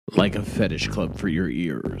Like a fetish club for your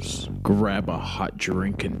ears. Grab a hot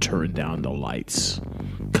drink and turn down the lights.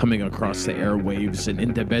 Coming across the airwaves and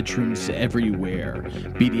into bedrooms everywhere,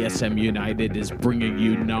 BDSM United is bringing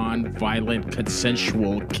you non-violent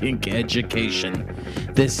consensual kink education.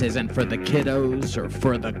 This isn't for the kiddos or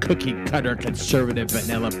for the cookie-cutter conservative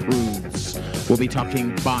vanilla prudes. We'll be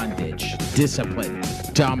talking bondage, discipline,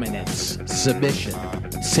 dominance, submission,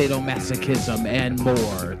 sadomasochism, and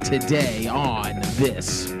more today on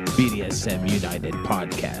this BDSM United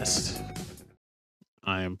podcast.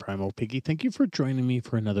 I am Primal Piggy. Thank you for joining me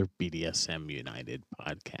for another BDSM United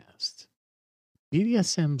podcast.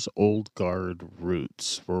 BDSM's old guard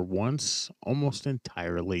roots were once almost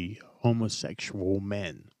entirely homosexual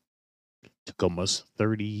men. It took almost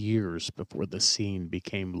 30 years before the scene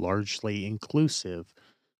became largely inclusive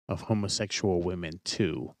of homosexual women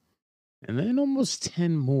too. And then almost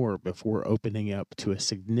 10 more before opening up to a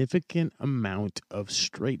significant amount of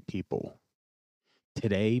straight people.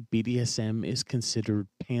 Today, BDSM is considered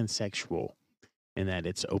pansexual in that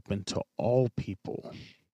it's open to all people.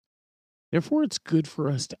 Therefore, it's good for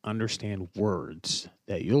us to understand words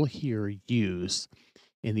that you'll hear used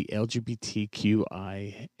in the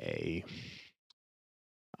LGBTQIA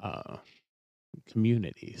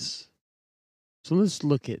communities. So let's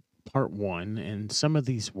look at part one and some of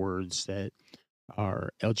these words that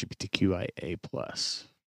are LGBTQIA+.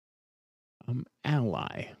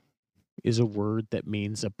 Ally is a word that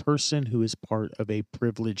means a person who is part of a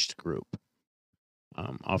privileged group,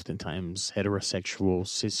 oftentimes heterosexual,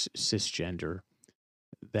 cisgender,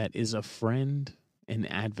 that is a friend, an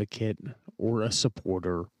advocate, or a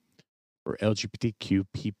supporter for LGBTQ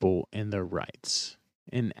people and their rights.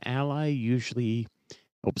 An ally usually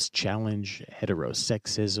helps challenge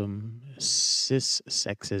heterosexism,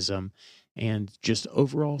 cissexism, and just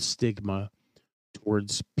overall stigma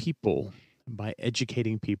towards people by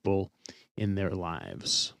educating people in their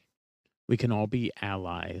lives. We can all be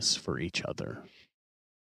allies for each other.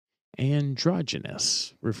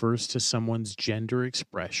 Androgynous refers to someone's gender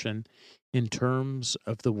expression in terms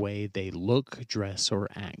of the way they look, dress, or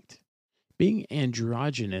act. Being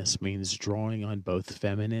androgynous means drawing on both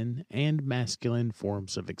feminine and masculine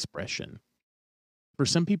forms of expression. For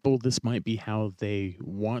some people, this might be how they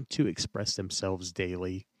want to express themselves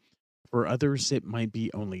daily. For others, it might be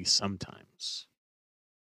only sometimes.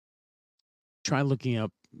 Try looking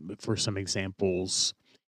up for some examples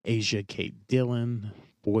Asia Kate Dillon,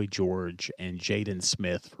 Boy George, and Jaden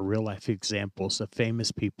Smith for real-life examples of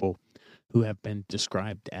famous people who have been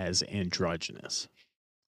described as androgynous.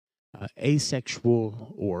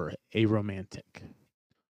 Asexual or aromantic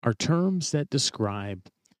are terms that describe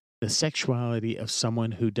the sexuality of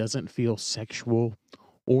someone who doesn't feel sexual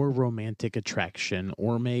or romantic attraction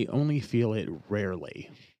or may only feel it rarely.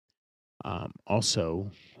 They're also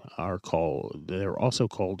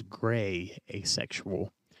called gray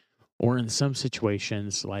asexual, or in some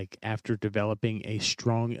situations, like after developing a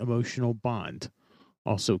strong emotional bond,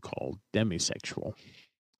 also called demisexual.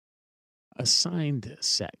 Assigned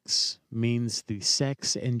sex means the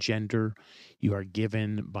sex and gender you are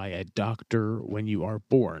given by a doctor when you are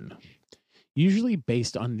born, usually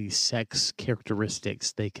based on the sex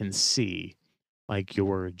characteristics they can see, like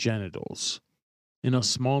your genitals. In a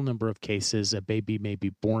small number of cases, a baby may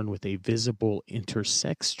be born with a visible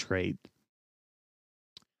intersex trait.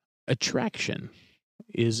 Attraction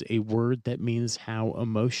is a word that means how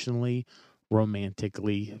emotionally,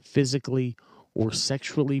 romantically, physically, or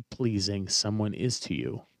sexually pleasing someone is to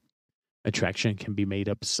you. Attraction can be made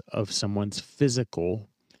up of someone's physical,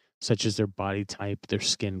 such as their body type, their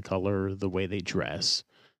skin color, the way they dress,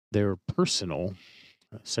 their personal,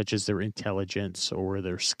 such as their intelligence or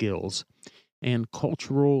their skills, and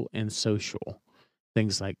cultural and social,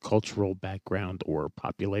 things like cultural background or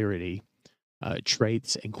popularity,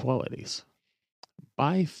 traits and qualities.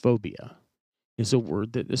 Biphobia is a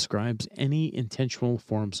word that describes any intentional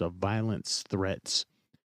forms of violence, threats,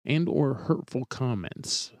 and or hurtful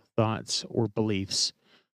comments, thoughts, or beliefs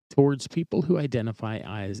towards people who identify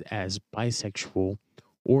as bisexual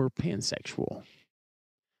or pansexual.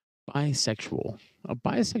 Bisexual. A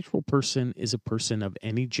bisexual person is a person of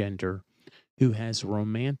any gender who has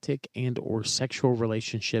romantic and or sexual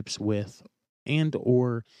relationships with and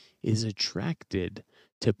or is attracted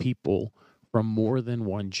to people from more than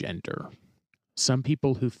one gender. Some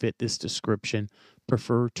people who fit this description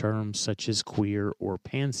prefer terms such as queer or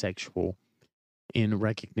pansexual in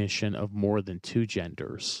recognition of more than two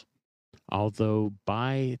genders, although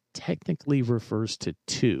bi technically refers to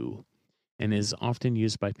two and is often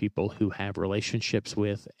used by people who have relationships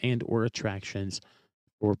with and or attractions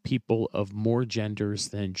for people of more genders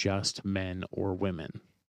than just men or women.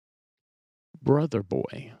 Brother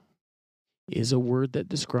boy is a word that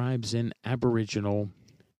describes an Aboriginal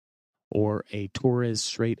or a Torres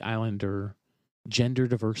Strait Islander gender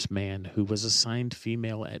diverse man who was assigned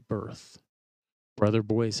female at birth. Brother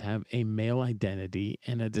boys have a male identity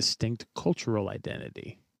and a distinct cultural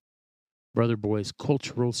identity. Brother boys'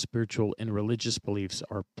 cultural, spiritual, and religious beliefs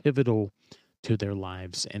are pivotal to their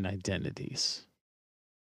lives and identities.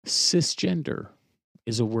 Cisgender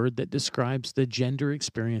is a word that describes the gender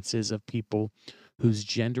experiences of people whose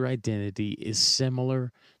gender identity is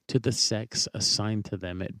similar to the sex assigned to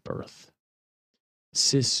them at birth.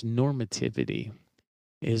 Cisnormativity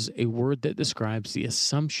is a word that describes the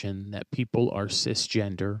assumption that people are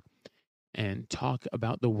cisgender and talk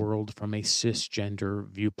about the world from a cisgender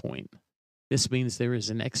viewpoint. This means there is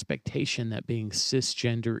an expectation that being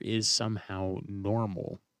cisgender is somehow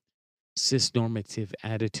normal. Cisnormative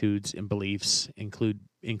attitudes and beliefs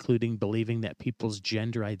including believing that people's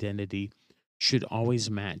gender identity should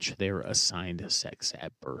always match their assigned sex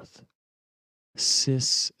at birth.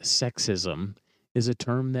 Cissexism is a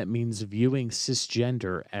term that means viewing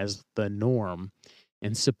cisgender as the norm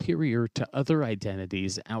and superior to other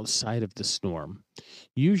identities outside of this norm,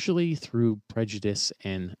 usually through prejudice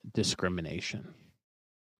and discrimination.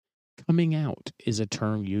 Coming out is a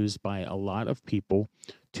term used by a lot of people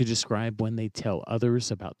to describe when they tell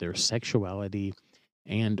others about their sexuality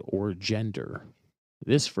and or gender.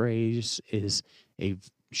 This phrase is a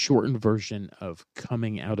shortened version of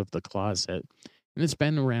coming out of the closet, and it's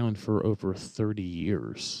been around for over 30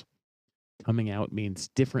 years. Coming out means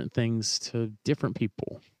different things to different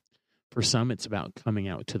people. For some, it's about coming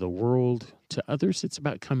out to the world. To others, it's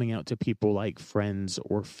about coming out to people like friends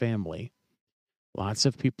or family. Lots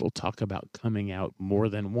of people talk about coming out more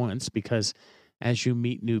than once because as you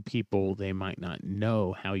meet new people, they might not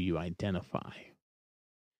know how you identify.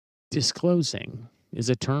 Disclosing is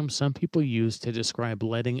a term some people use to describe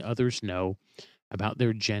letting others know about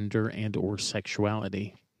their gender and or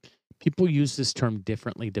sexuality. People use this term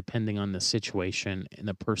differently depending on the situation and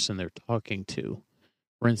the person they're talking to.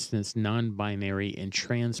 For instance, non-binary and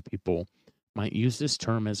trans people might use this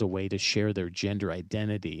term as a way to share their gender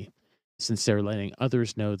identity, since they're letting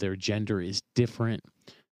others know their gender is different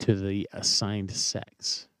to the assigned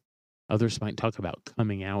sex. Others might talk about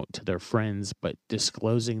coming out to their friends, but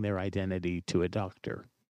disclosing their identity to a doctor.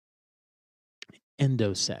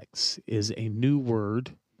 Endosex is a new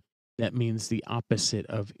word that means the opposite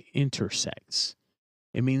of intersex.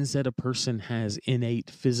 It means that a person has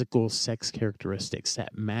innate physical sex characteristics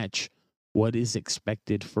that match what is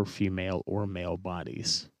expected for female or male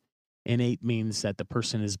bodies. Innate means that the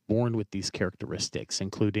person is born with these characteristics,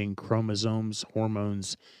 including chromosomes,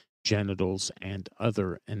 hormones, genitals, and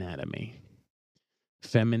other anatomy.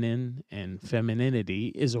 Feminine and femininity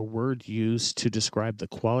is a word used to describe the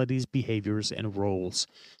qualities, behaviors, and roles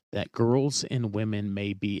that girls and women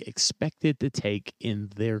may be expected to take in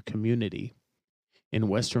their community. In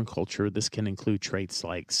Western culture, this can include traits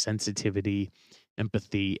like sensitivity,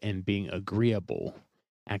 empathy, and being agreeable,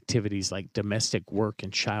 activities like domestic work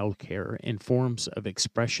and childcare, and forms of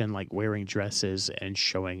expression like wearing dresses and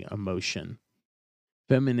showing emotion.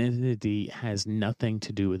 Femininity has nothing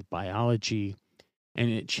to do with biology, and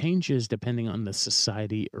it changes depending on the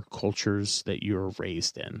society or cultures that you're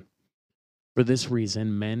raised in. For this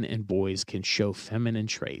reason, men and boys can show feminine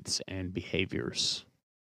traits and behaviors.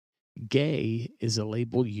 Gay is a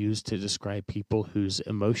label used to describe people whose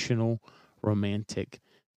emotional, romantic,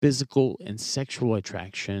 physical, and sexual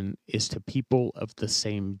attraction is to people of the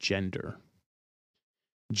same gender.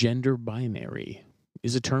 Gender binary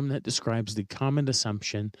is a term that describes the common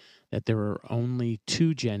assumption that there are only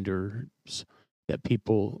two genders that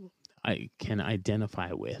people can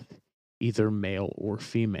identify with, either male or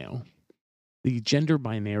female. The gender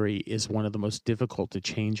binary is one of the most difficult to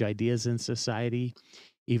change ideas in society,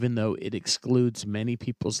 even though it excludes many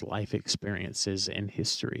people's life experiences and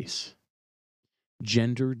histories.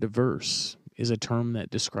 Gender diverse is a term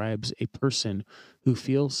that describes a person who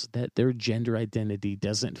feels that their gender identity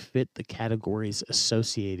doesn't fit the categories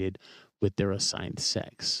associated with their assigned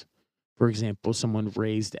sex. For example, someone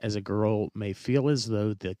raised as a girl may feel as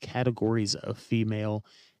though the categories of female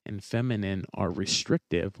and feminine are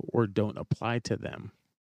restrictive or don't apply to them.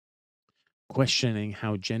 Questioning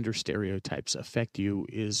how gender stereotypes affect you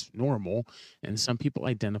is normal, and some people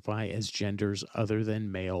identify as genders other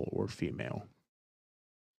than male or female.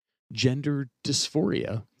 Gender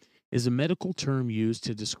dysphoria is a medical term used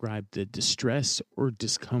to describe the distress or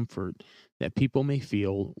discomfort that people may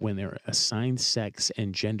feel when their assigned sex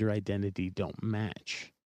and gender identity don't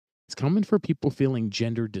match. It's common for people feeling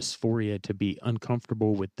gender dysphoria to be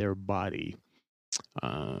uncomfortable with their body,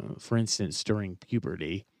 for instance, during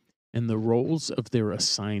puberty, and the roles of their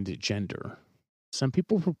assigned gender. Some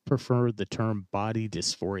people prefer the term body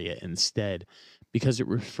dysphoria instead because it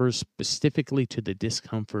refers specifically to the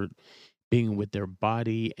discomfort being with their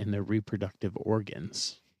body and their reproductive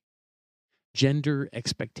organs. Gender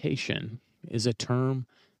expectation is a term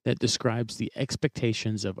that describes the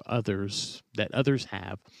expectations of others that others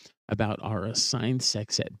have about our assigned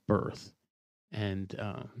sex at birth, and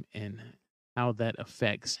how that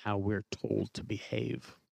affects how we're told to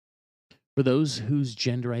behave. For those whose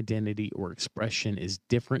gender identity or expression is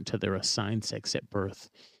different to their assigned sex at birth,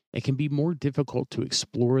 it can be more difficult to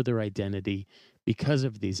explore their identity because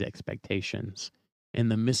of these expectations and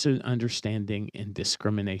the misunderstanding and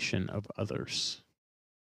discrimination of others.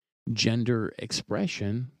 Gender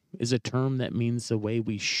expression is a term that means the way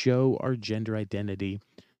we show our gender identity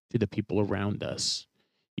to the people around us,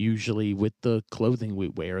 usually with the clothing we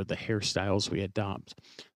wear, the hairstyles we adopt,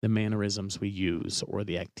 the mannerisms we use, or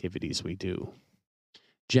the activities we do.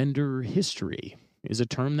 Gender history is a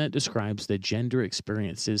term that describes the gender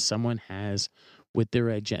experiences someone has with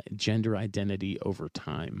their gender identity over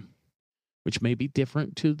time, which may be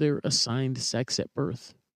different to their assigned sex at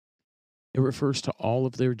birth. It refers to all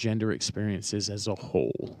of their gender experiences as a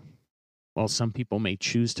whole. While some people may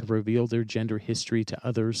choose to reveal their gender history to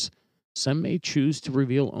others, some may choose to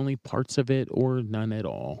reveal only parts of it or none at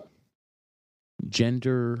all.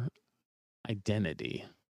 Gender identity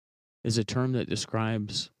is a term that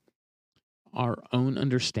describes our own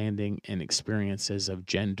understanding and experiences of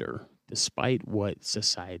gender, despite what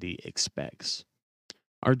society expects.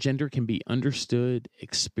 Our gender can be understood,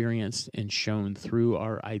 experienced, and shown through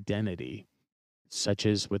our identity, such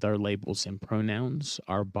as with our labels and pronouns,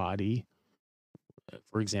 our body,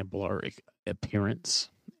 for example, our appearance,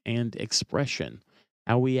 and expression,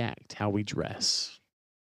 how we act, how we dress.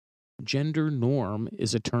 Gender norm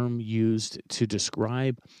is a term used to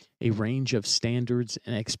describe a range of standards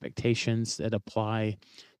and expectations that apply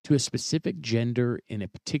to a specific gender in a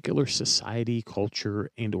particular society, culture,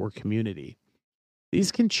 and or community.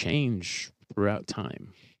 These can change throughout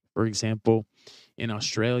time. For example, in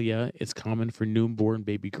Australia, it's common for newborn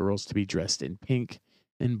baby girls to be dressed in pink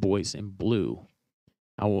and boys in blue.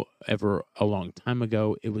 However, a long time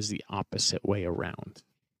ago, it was the opposite way around.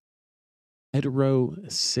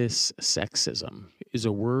 Heterocis-sexism is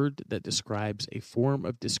a word that describes a form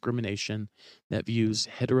of discrimination that views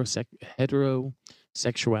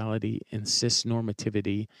heterosexuality and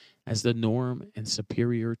cisnormativity as the norm and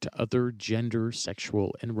superior to other gender,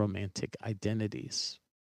 sexual, and romantic identities.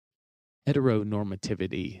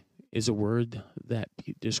 Heteronormativity is a word that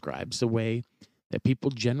describes the way that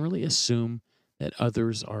people generally assume that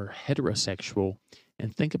others are heterosexual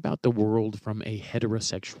and think about the world from a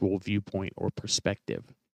heterosexual viewpoint or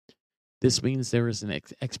perspective. This means there is an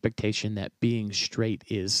expectation that being straight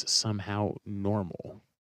is somehow normal.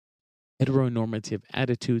 Heteronormative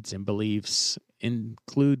attitudes and beliefs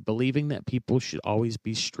include believing that people should always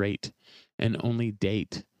be straight and only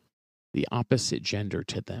date the opposite gender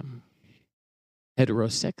to them.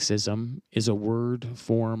 Heterosexism is a word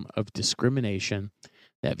form of discrimination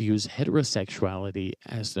that views heterosexuality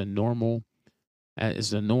as the norm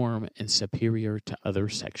and superior to other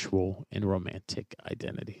sexual and romantic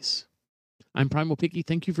identities. I'm Primal Picky.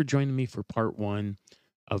 Thank you for joining me for part one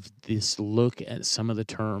of this look at some of the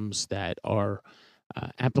terms that are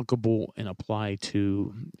applicable and apply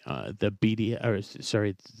to the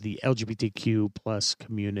LGBTQ plus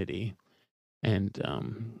community, and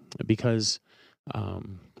because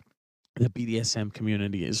the BDSM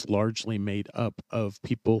community is largely made up of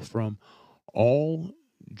people from all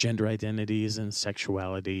gender identities and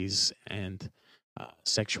sexualities and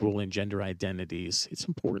sexual and gender identities. It's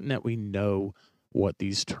important that we know what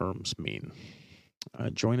these terms mean.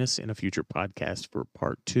 Join us in a future podcast for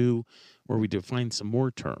part two, where we define some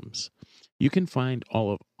more terms. You can find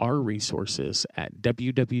all of our resources at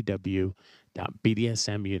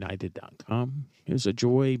www.bdsmunited.com. It was a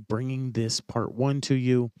joy bringing this part one to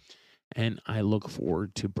you, and I look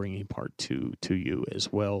forward to bringing part two to you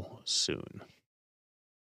as well soon.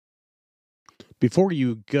 Before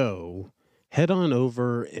you go, head on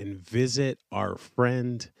over and visit our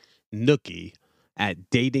friend Nookie at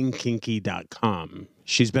datingkinky.com.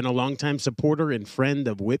 She's been a longtime supporter and friend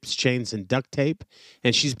of Whips, Chains, and Duct Tape,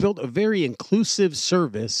 and she's built a very inclusive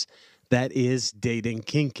service that is Dating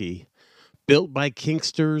Kinky. Built by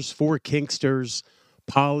kinksters for kinksters,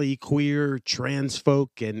 poly, queer, trans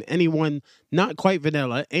folk, and anyone not quite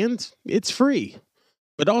vanilla, and it's free.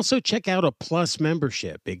 But also check out a Plus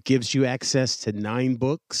membership. It gives you access to 9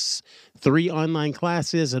 books, 3 online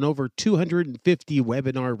classes, and over 250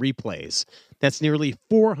 webinar replays. That's nearly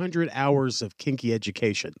 400 hours of kinky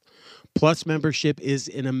education. Plus membership is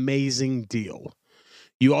an amazing deal.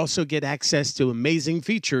 You also get access to amazing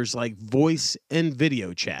features like voice and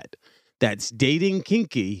video chat. That's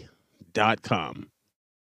datingkinky.com.